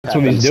That's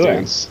what he's doing.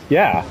 Happenstance.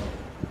 Yeah.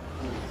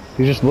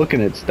 He's just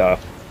looking at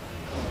stuff.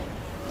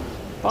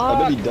 I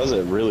bet he does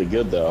it really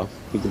good, though.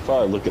 He can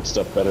probably look at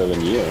stuff better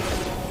than you.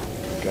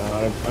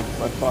 God, I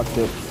fucked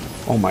it.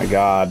 Oh my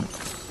god.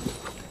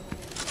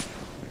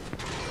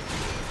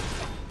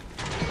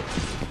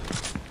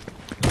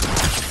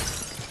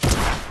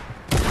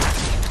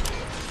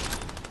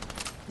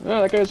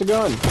 Oh, that guy's a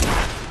gun.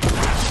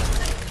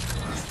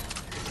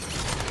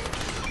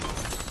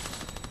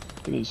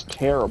 And he's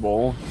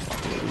terrible.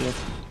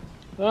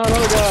 Oh,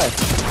 another guy.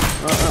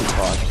 Oh, I'm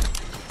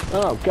fucked.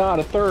 Oh god,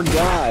 a third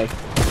guy.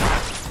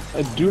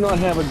 I do not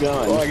have a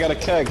gun. Oh, I got a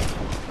keg.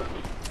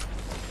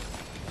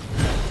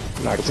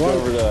 Let's go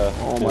over to...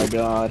 Oh my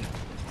god.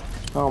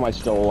 How am I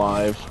still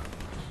alive?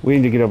 We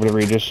need to get over to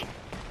Regis.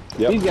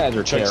 Yep. These guys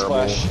are Check terrible.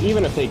 splash.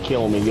 Even if they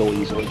kill me, you'll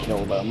easily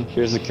kill them.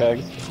 Here's the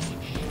keg.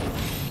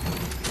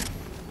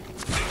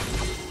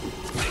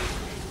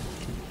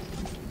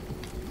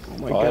 Oh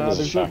my Oh, that god, was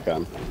a there's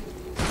shotgun.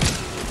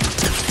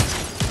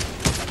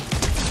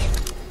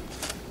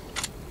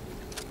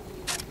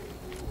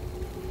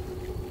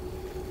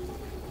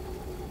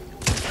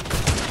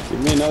 Give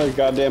me another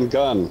goddamn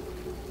gun.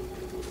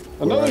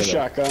 Another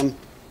shotgun.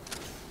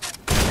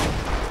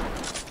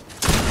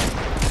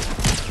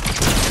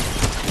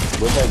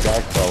 Where'd that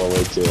guy crawl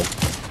away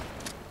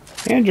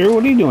to? Andrew,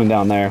 what are you doing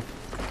down there?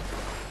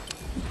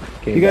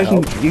 You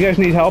guys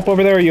need help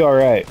over there, or are you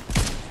alright?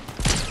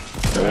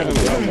 I don't know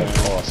if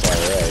it's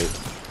alright.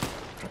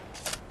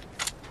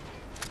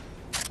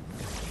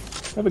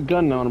 I have a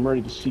gun now and I'm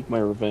ready to seek my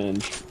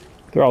revenge.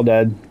 They're all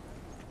dead.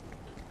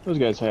 Those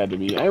guys had to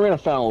be. I ran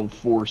afoul of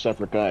 4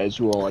 separate guys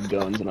who all had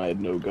guns and I had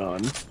no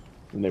gun.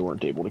 And they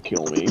weren't able to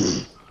kill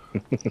me.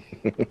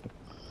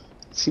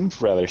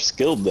 Seems rather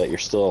skilled that you're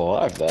still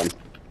alive then.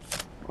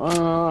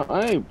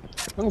 I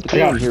don't think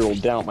anyone here will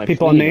doubt my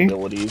people on fleeing me?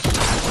 abilities.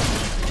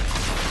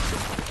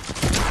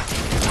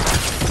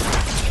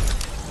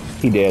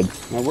 He did.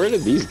 Now where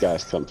did these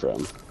guys come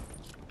from?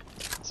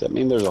 Does that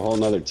mean there's a whole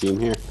nother team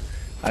here?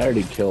 I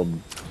already killed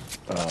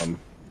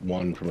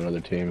one from another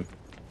team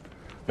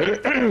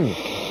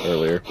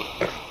earlier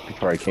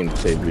before I came to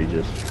save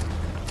Regis.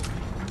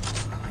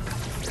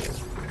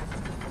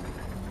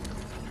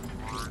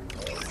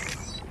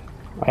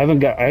 I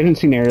haven't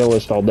seen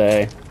Aerialist all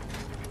day.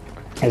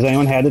 Has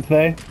anyone had it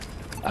today?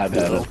 I've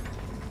had it.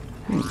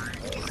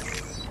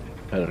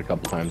 Had it a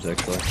couple times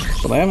actually.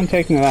 Well, they haven't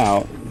taken it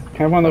out. Can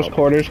I have one of those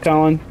quarters,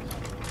 Colin?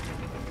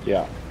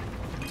 Yeah.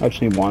 I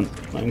just need one.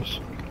 Thanks.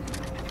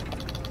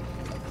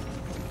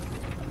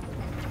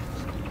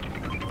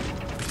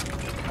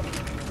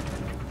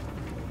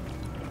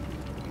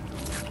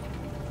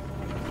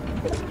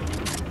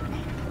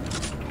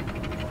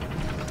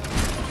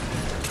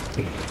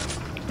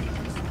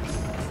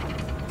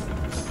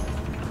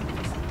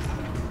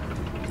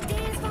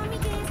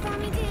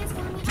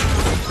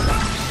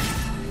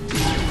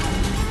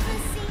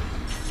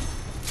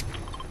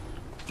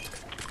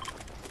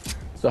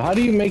 So how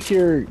do you make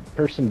your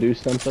person do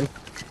something?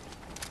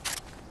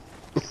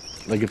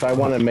 Like if I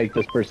want to make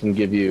this person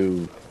give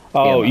you...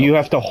 Oh, you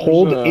have to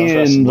hold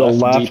in the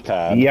left.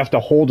 D-pad. You have to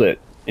hold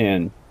it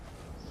in.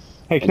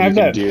 Hey, can I have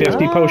that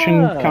 50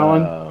 potion,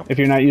 Colin? If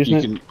you're not using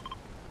it?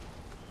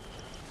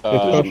 There's a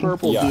potion?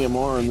 purple yeah.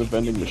 DMR in the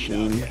vending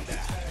machine.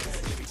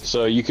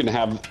 So you can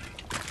have,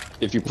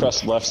 if you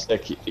press left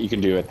stick, you can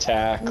do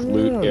attack,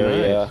 loot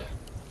area. nice.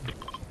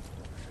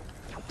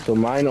 So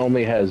mine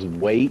only has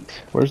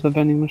weight. Where's the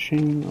vending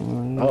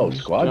machine? Oh,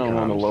 squad down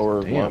on the comms.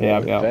 lower Damn. left. Yeah,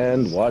 yeah.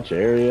 Defend, watch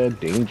area,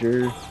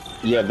 danger.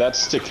 Yeah,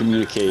 that's to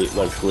communicate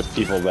like with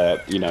people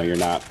that you're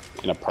not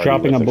in a party.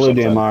 Dropping a with or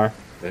blue something. DMR.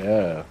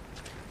 Yeah.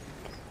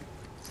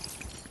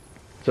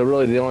 So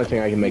really, the only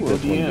thing I can make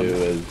this one do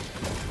is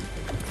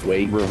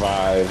wait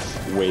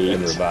Revive, wait.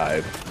 and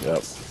revive.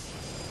 Yep.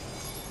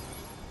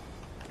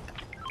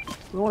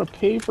 Do I want to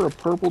pay for a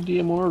purple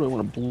DMR or do I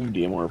want a blue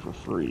DMR for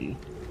free?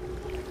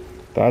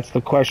 That's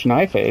the question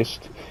I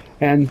faced.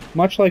 And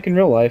much like in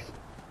real life,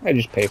 I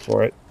just pay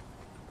for it.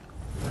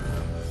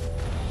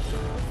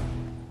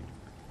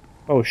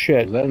 Oh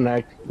shit.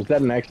 Was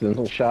that an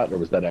accidental shot or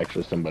was that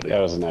actually somebody?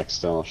 That was an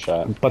accidental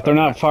shot. But they're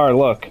not far,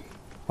 look.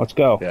 Let's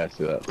go. Yeah, I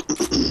see that.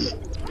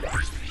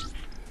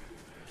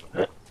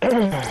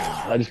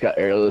 I just got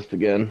airless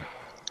again.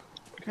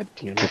 God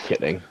damn Just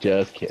kidding.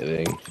 Just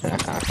kidding.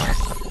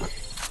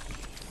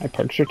 My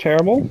perks are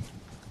terrible.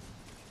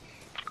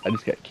 I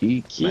just got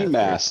key.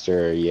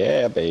 Keymaster,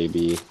 yeah,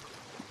 baby.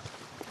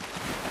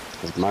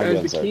 Because my guy's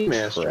guns the are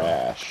Keymaster.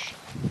 trash.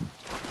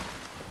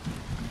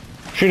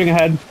 Shooting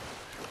ahead.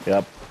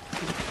 Yep.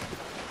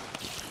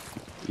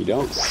 You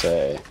don't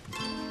say.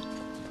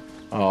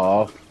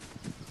 Oh,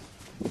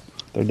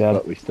 They're dead.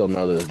 but we still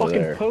know that they're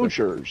Fucking there.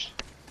 poachers.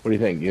 What do you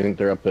think? You think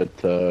they're up at,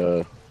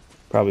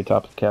 Probably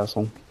top of the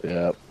castle.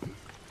 yep.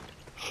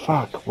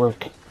 Fuck,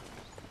 work.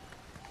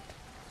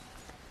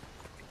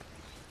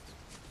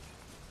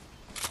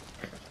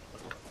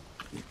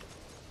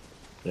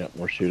 Yep,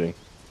 we're shooting.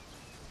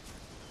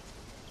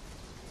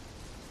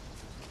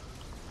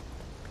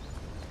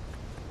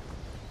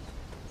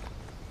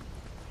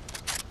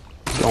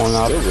 Going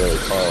up. Still really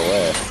far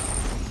away.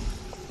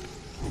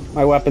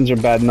 My weapons are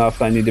bad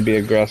enough. I need to be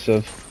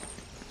aggressive.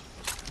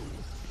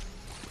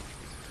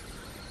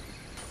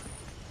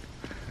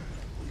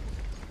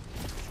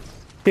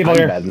 People I'm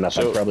here. bad enough.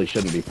 So- I probably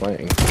shouldn't be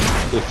playing.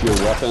 If your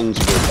weapons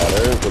were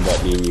better, would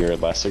that mean you're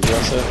less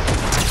aggressive?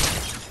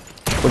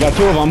 We got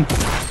 2 of them.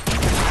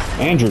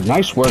 Andrew,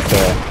 nice work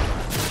there.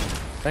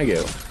 Thank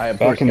you. I of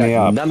course Backing me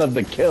got up. none of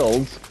the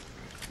kills.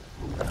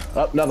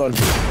 Oh, another one.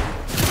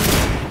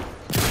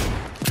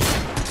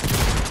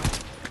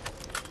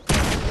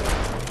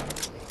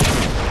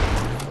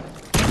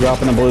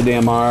 Dropping a blue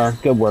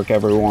DMR. Good work,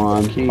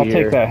 everyone. Key I'll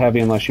here. take that heavy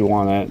unless you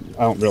want it.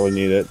 I don't really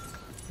need it.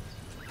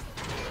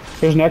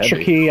 Here's an extra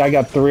Heavy. key. I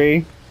got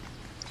 3.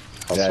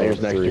 Also Yeah, here's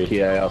an extra 3.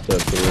 key. I also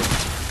have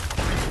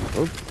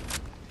 3.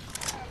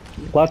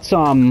 Let's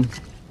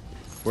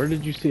Where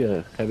did you see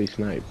a heavy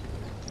snipe?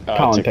 I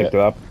Colin took picked it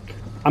up.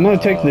 I'm gonna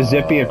take the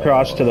Zippy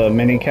across to the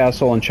mini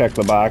castle and check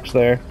the box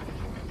there.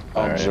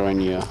 I'll Alright. join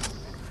you.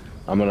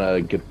 I'm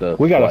gonna get the.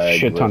 We got a flag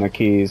shit ton with- of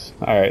keys.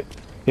 All right.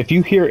 If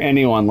you hear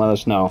anyone, let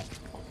us know.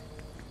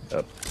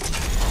 Yep.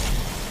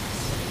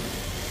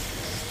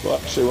 Well,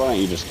 actually, why don't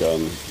you just go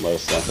and let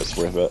us know if it's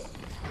worth it?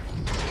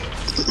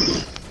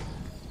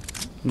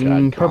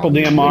 Purple Colin,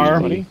 DMR.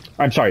 please, buddy.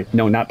 I'm sorry.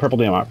 No, not purple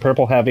DMR.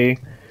 Purple heavy.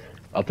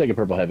 I'll take a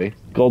purple heavy.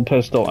 Gold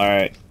pistol. All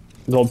right.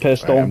 Gold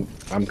pistol. Alright,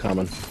 I'm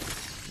coming.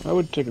 I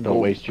would take a Don't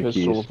gold waste your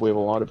pistol keys. if we have a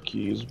lot of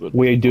keys, but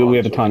We do. We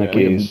have a so, ton of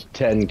yeah. We keys. have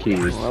 10 keys.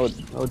 Well,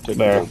 I would take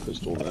There. a gold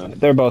pistol then.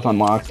 They're both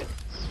unlocked.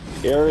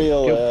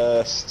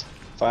 Aerialist.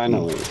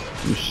 Finally.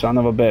 You son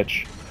of a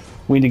bitch.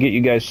 We need to get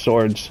you guys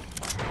swords.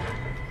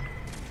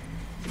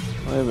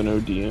 I have an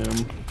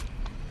ODM.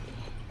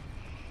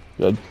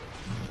 Good.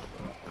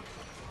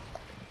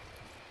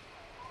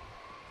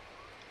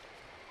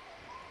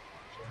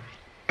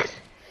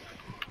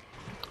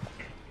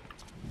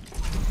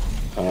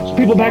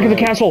 People back in the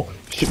castle.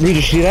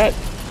 Regis, see that?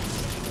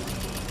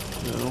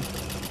 No.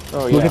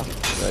 Oh Look yeah,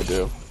 at- I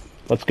do.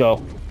 Let's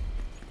go.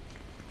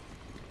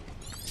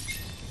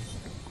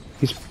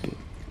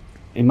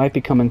 He might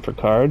be coming for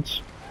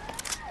cards.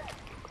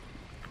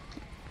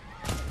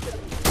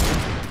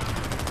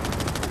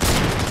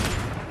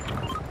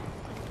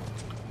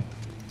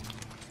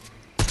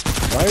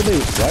 Why are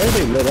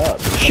they lit up?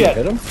 Did someone Shit.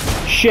 Hit 'em?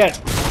 Shit!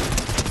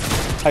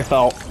 I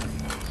fell.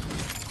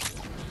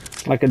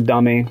 Like a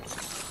dummy. Do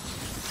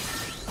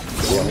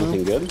you have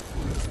anything good?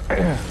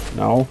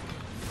 No.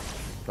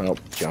 Oh,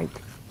 junk.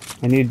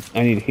 I need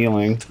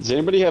healing. Does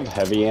anybody have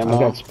heavy ammo? I've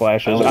got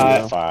splashes. I only I-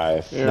 have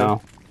 5. Yeah.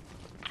 No.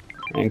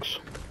 Thanks.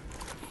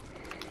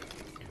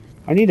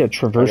 I need a I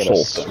gotta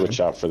traversal. switch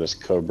out for this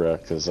Cobra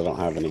because I don't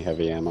have any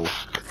heavy ammo.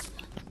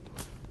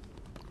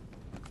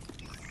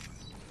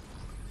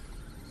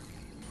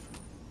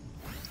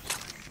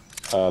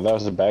 That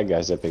was the bad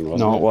guy zipping,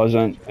 wasn't No, it? it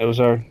wasn't. It was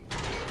our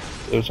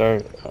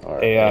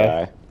Or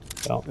AI.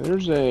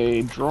 There's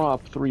a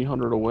drop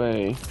 300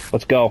 away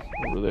Let's go.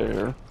 over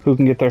there. Who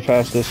can get there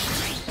fastest?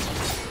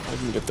 I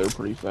can get there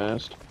pretty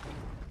fast.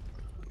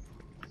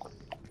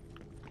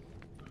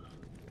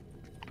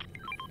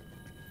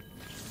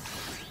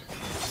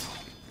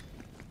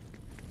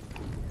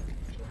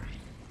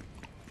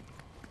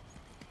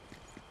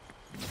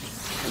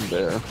 I'm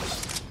there.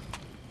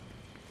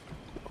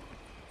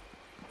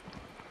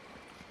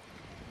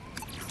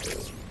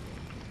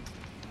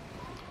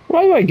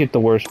 Why do I get the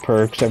worst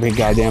perks every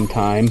goddamn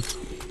time?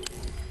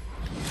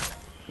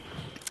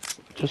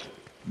 Just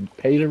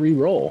pay to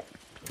re-roll.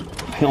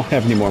 I don't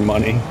have any more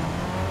money.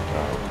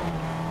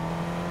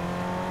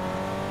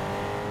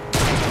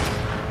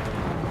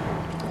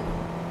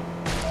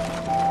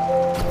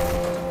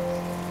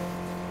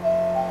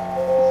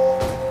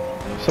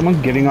 Someone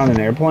getting on an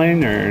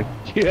airplane, or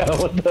Yeah,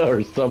 what the,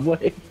 or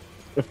subway?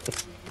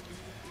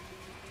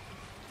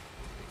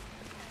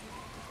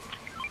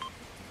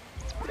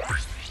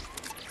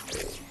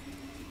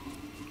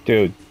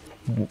 dude,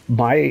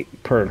 my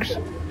perks,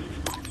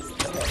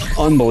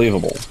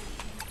 unbelievable.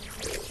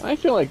 I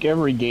feel like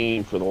every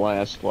game for the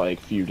last, like,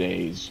 few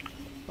days,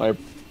 I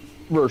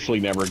virtually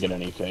never get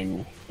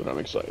anything that I'm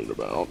excited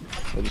about.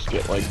 I just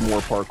get, like, more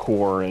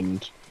parkour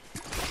and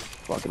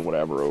fucking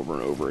whatever over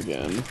and over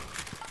again.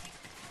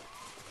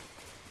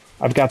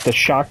 I've got the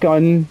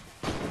shotgun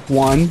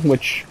one,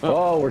 which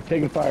Oh, we're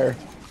taking fire.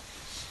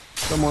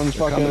 Someone's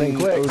They're fucking coming in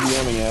quick.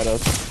 ODMing at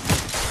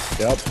us.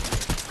 Yep.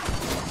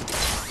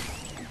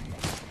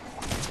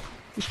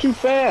 He's too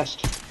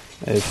fast!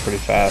 is pretty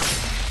fast.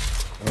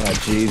 Oh,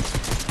 jeez.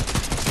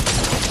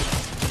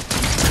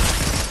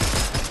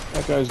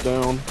 That guy's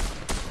down.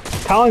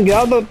 Colin, get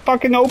out of the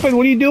fucking open.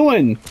 What are you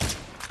doing?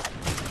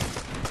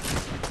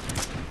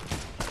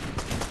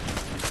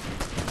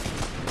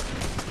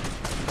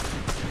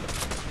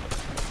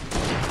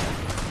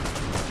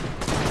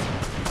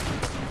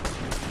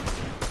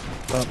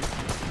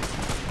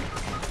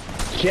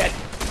 Shit!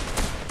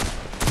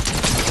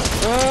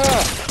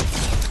 Ah!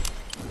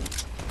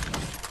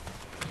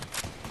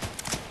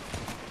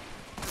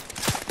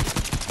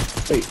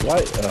 Wait,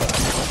 why?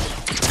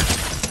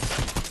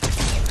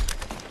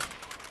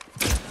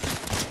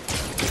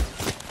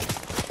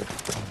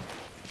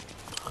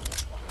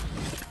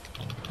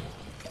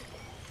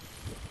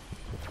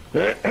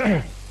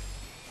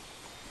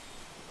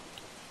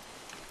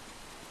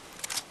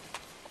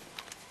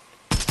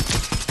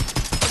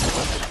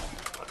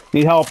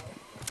 Need help.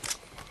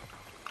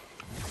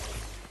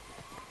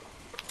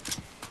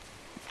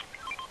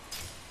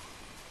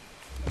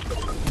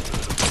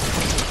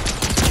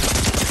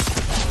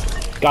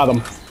 Got him.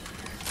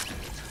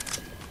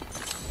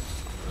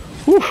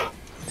 Whew.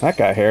 That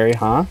got hairy,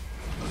 huh?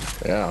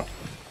 Yeah.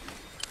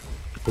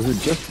 Was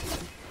it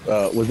just,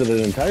 was it an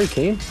entire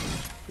team?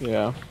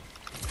 Yeah.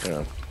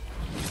 Yeah.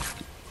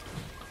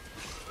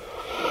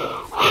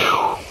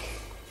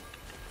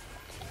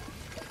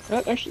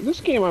 Actually, this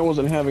game I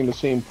wasn't having the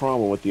same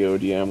problem with the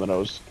ODM that I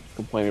was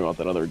complaining about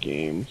that other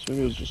game. So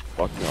maybe it was just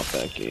fucking up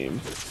that game.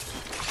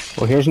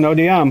 Well, here's an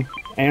ODM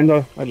and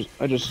a.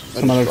 I just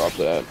other- dropped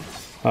that.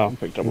 Oh, And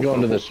picked up I'm a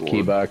going to purple this sword.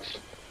 key box.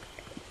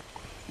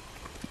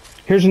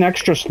 here's an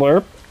extra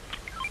slurp,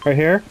 right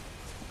here.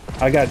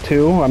 I got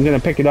 2. I'm gonna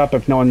pick it up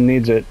if no one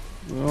needs it.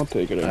 I'll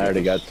take it. I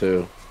already got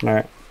 2. All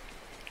right,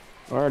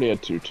 I already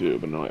had 2 too,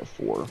 but now I have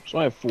 4. So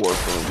I have 4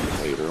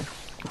 for later.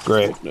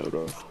 great. Take note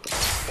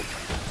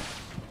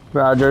of.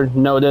 Roger,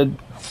 noted.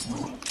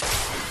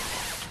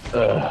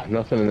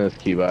 Nothing in this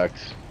key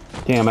box.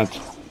 Damn it.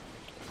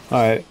 All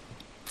right,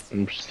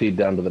 And proceed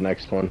down to the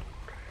next one.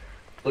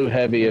 Blue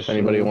heavy if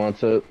anybody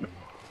wants it.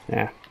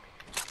 yeah.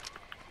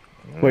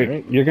 Wait,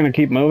 Alright. you're gonna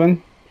keep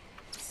moving?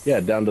 Yeah,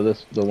 down to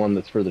this, the one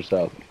that's further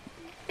south.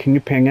 Can you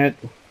ping it?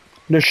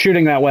 They're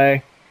shooting that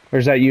way, or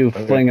is that you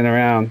flinging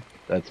around?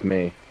 That's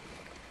me.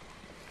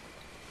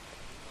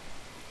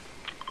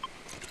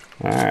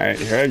 All right,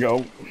 here I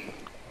go.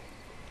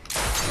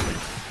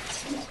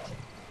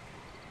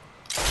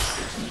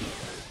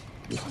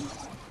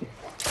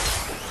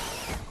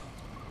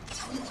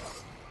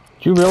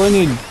 Do you really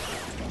need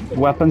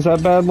weapons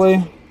that badly?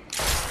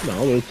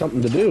 No, there's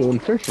something to do in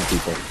search for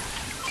people.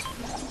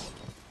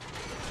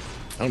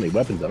 I don't need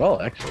weapons at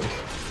all, actually.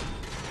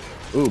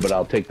 Ooh, but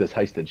I'll take this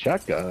heisted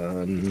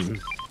shotgun.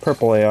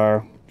 Purple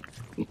AR.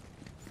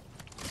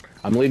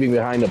 I'm leaving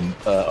behind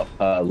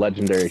a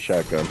legendary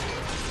shotgun.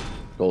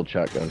 Gold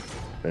shotgun,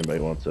 if anybody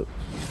wants it.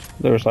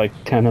 There's like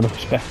 10 of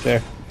those back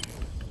there.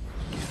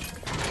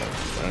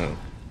 Oh.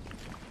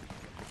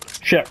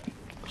 Shit.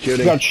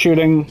 Shooting. Got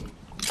shooting.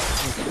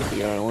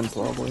 The island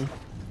probably.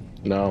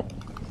 No.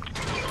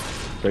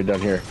 It's right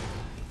down here.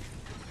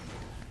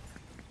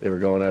 They were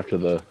going after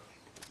the...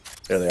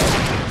 There they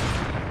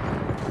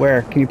are.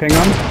 Where? Can you ping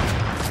them?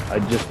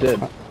 I just did.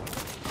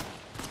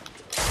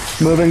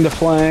 Moving to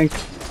flank.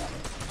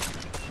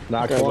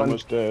 Knocked Guy's one.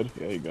 almost dead.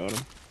 Yeah, you got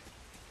him.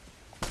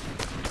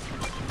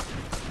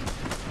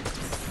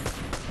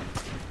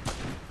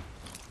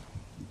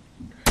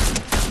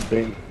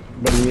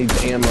 But he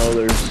needs ammo.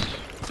 There's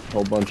a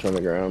whole bunch on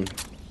the ground.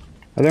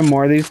 Are there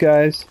more of these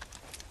guys?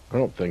 I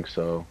don't think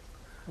so.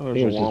 Oh, I think there's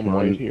it a was just llama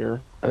one. right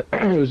here.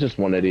 It was just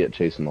one idiot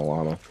chasing the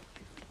llama.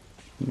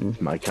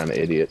 My kind of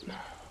idiot.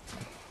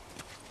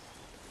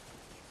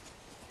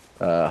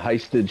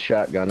 Heisted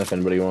shotgun if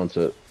anybody wants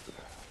it.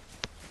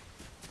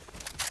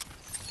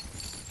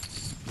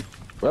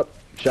 Oh,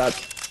 shot.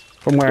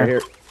 From where? Right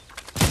here.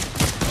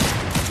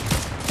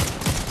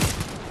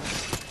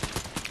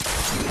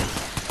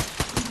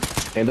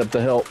 Hand up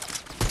the hill.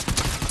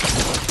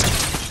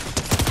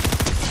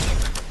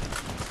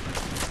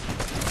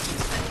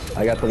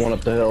 I got the one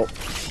up the hill.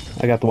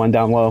 I got the one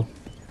down low.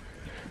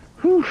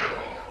 Whew.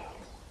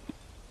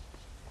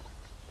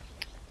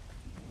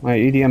 My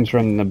EDM's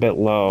running a bit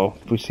low.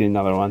 If we see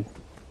another one.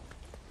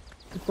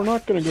 If we're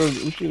not gonna go,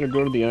 we should either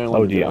go to the island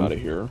or get ODM. out of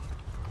here.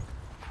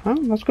 Oh,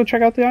 let's go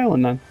check out the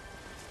island then.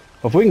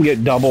 If we can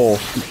get double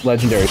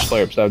legendary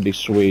slurps, that would be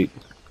sweet.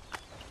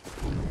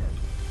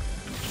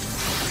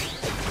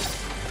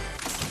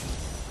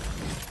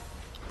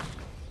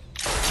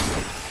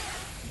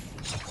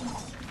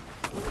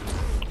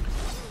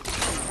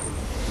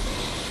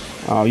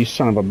 Oh, you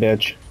son of a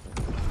bitch.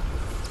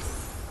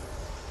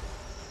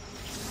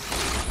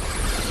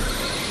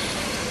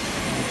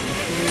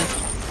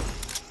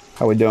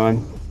 How we doing?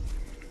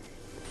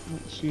 I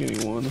don't see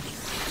anyone.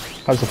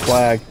 How's the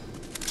flag?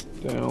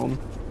 Down.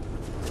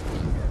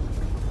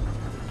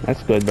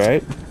 That's good,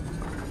 right?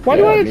 Why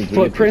Yeah, do I it have means we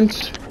get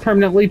footprints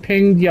permanently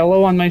pinged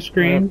yellow on my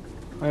screen?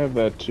 I have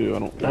that too. I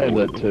don't. I have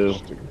that it's too.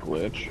 Just a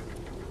glitch.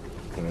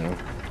 Yeah.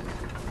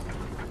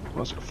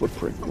 Classic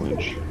footprint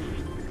glitch.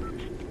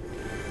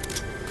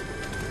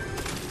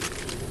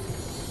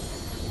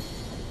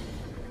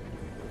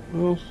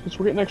 Well, since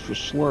we're getting extra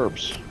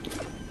slurps,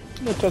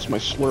 I'm gonna test my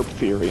slurp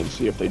theory and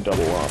see if they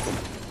double up.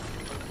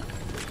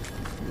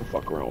 I'm gonna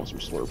fuck around with some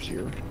slurps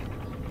here.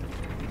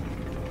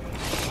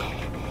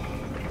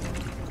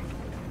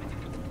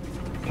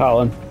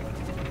 Colin.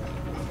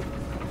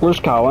 Where's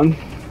Colin?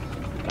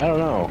 I don't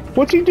know.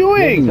 What's he He hasn't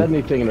doing? said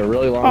anything in a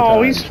really long Oh,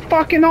 time. he's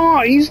fucking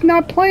on. He's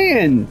not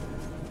playing.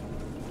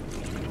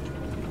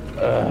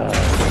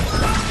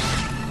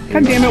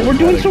 God damn it, we're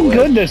doing so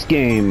good this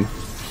game.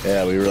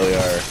 Yeah, we really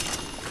are.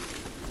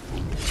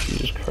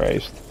 Jesus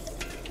Christ.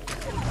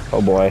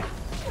 Oh boy.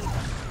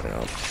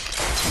 Yeah.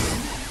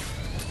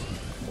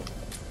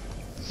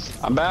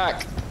 I'm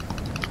back.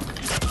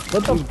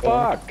 What the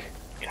fuck?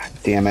 God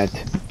damn it.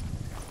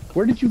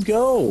 Where did you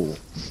go?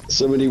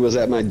 Somebody was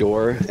at my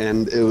door,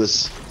 and it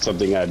was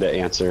something I had to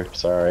answer.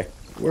 Sorry.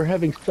 We're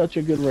having such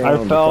a good I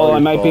round. fell. I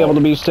might be able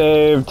to be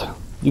saved.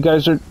 You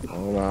guys are.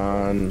 Hold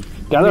on.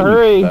 Gotta You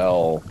hurry.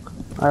 fell.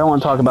 I don't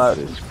want to talk about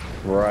it. Jesus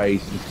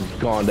Christ, this has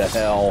gone to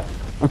hell.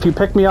 If you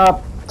pick me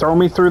up, throw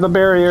me through the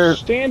barrier.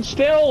 Stand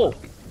still!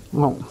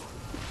 Oh,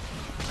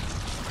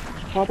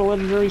 Pop a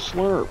legendary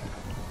slurp.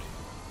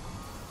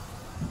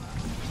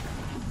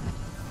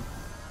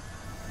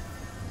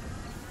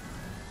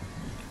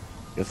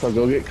 Guess I'll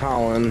go get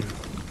Colin.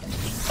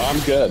 I'm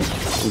good.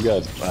 I'm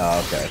good.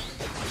 Oh, okay. I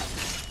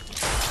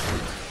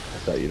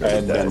thought you'd I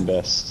had already done died.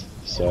 best,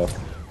 so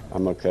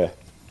I'm okay.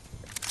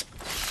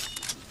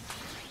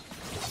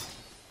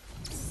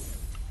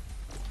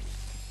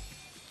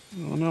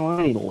 Oh no,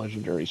 I need a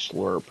legendary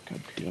slurp. God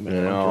damn it.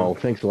 No,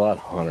 Hunter. thanks a lot,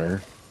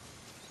 Hunter.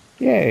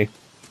 yay.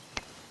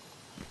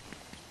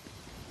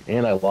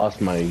 And I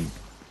lost my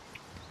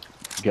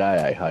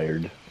guy I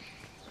hired.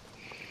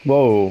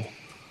 Whoa.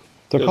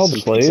 They're There's called some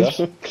slaves.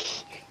 pizza.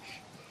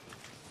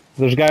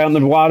 There's a guy on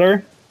the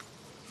water.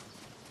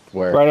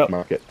 Where? Right up.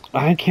 Market.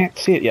 I can't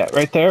see it yet.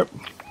 Right there.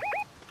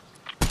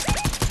 Oh,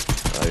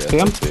 yeah, See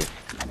him? let's see.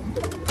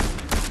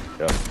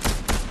 Yep.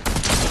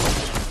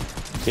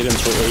 Hit him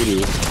for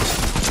 80.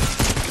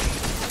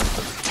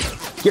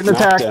 Getting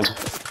Knocked attacked. him.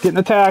 Getting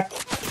attacked.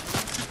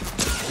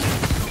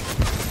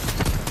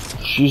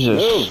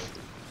 Jesus. Move.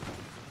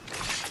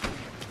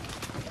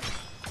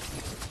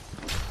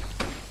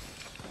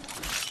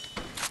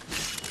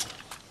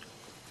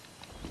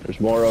 There's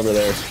more over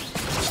there.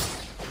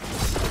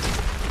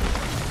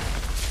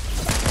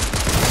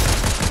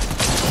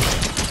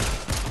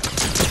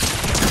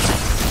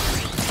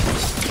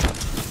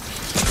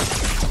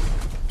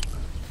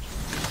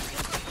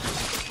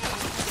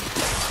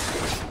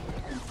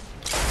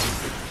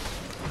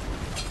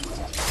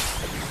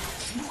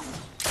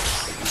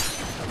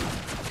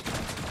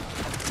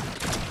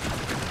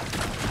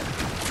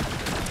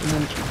 And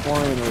then it's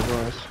flying over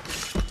us.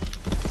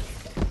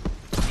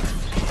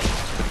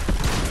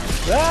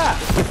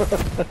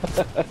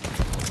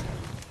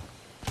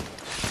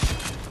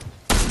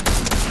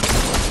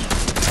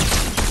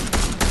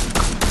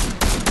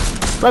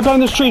 Right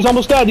behind this tree. He's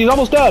almost dead. He's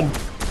almost dead.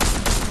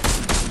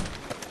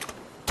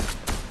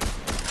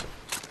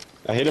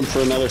 I hit him for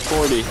another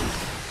 40.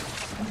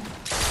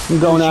 I'm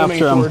going Swimming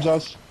after him. towards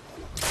us.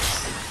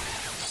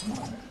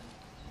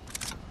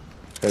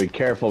 Gotta be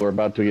careful, we're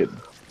about to get...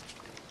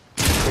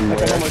 I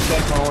got almost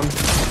dead, Colin.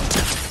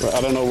 Well,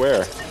 I don't know where.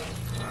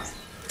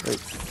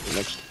 Wait,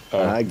 next.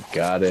 Oh, I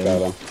got him.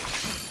 got him.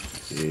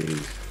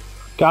 Jeez.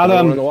 Got Another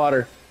one in him. the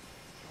water.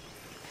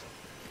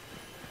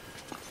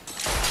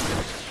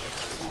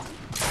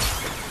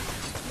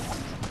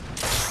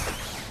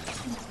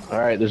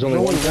 Alright, there's only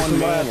Only one one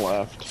left. man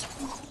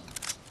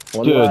left.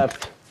 One Dude.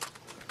 left.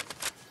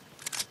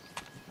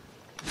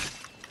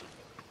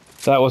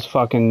 That was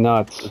fucking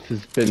nuts. This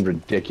has been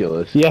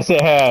ridiculous. Yes,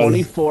 it has.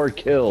 24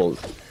 kills.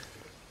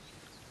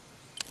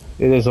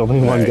 It is only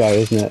one Alright. guy,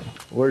 isn't it?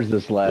 Where's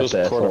this last Those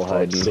asshole quarter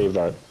hiding?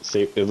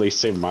 at least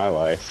saved my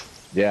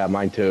life. Yeah,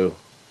 mine too.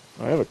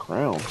 I have a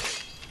crown.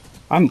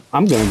 I'm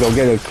gonna go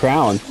get a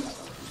crown.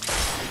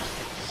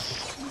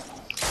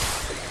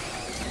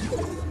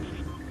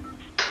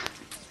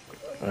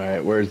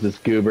 Alright, where's this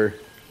goober?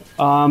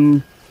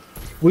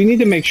 We need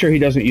to make sure he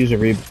doesn't use a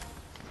re.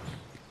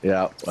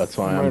 Yeah, that's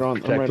why I'm I'm, right on-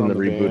 I'm protecting right on the the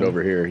reboot van.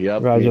 over here.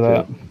 Yep. me Roger too.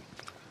 that.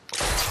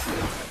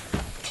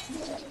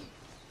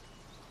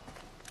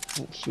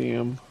 Don't see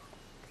him.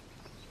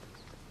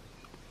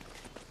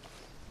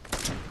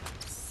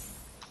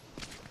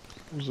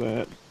 Where's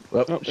that?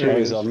 Oh, Oh, shit. there he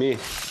He's is. on me.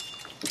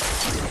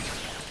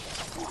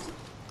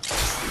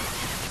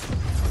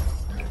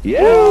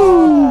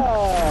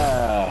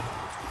 Yeah!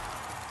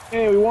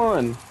 Hey, we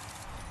won!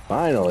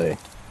 Finally.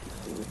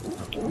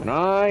 And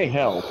I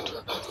helped.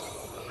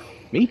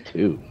 Me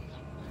too.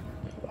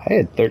 I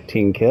had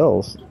 13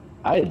 kills.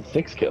 I had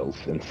 6 kills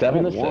and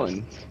 7 I had assists.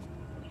 one.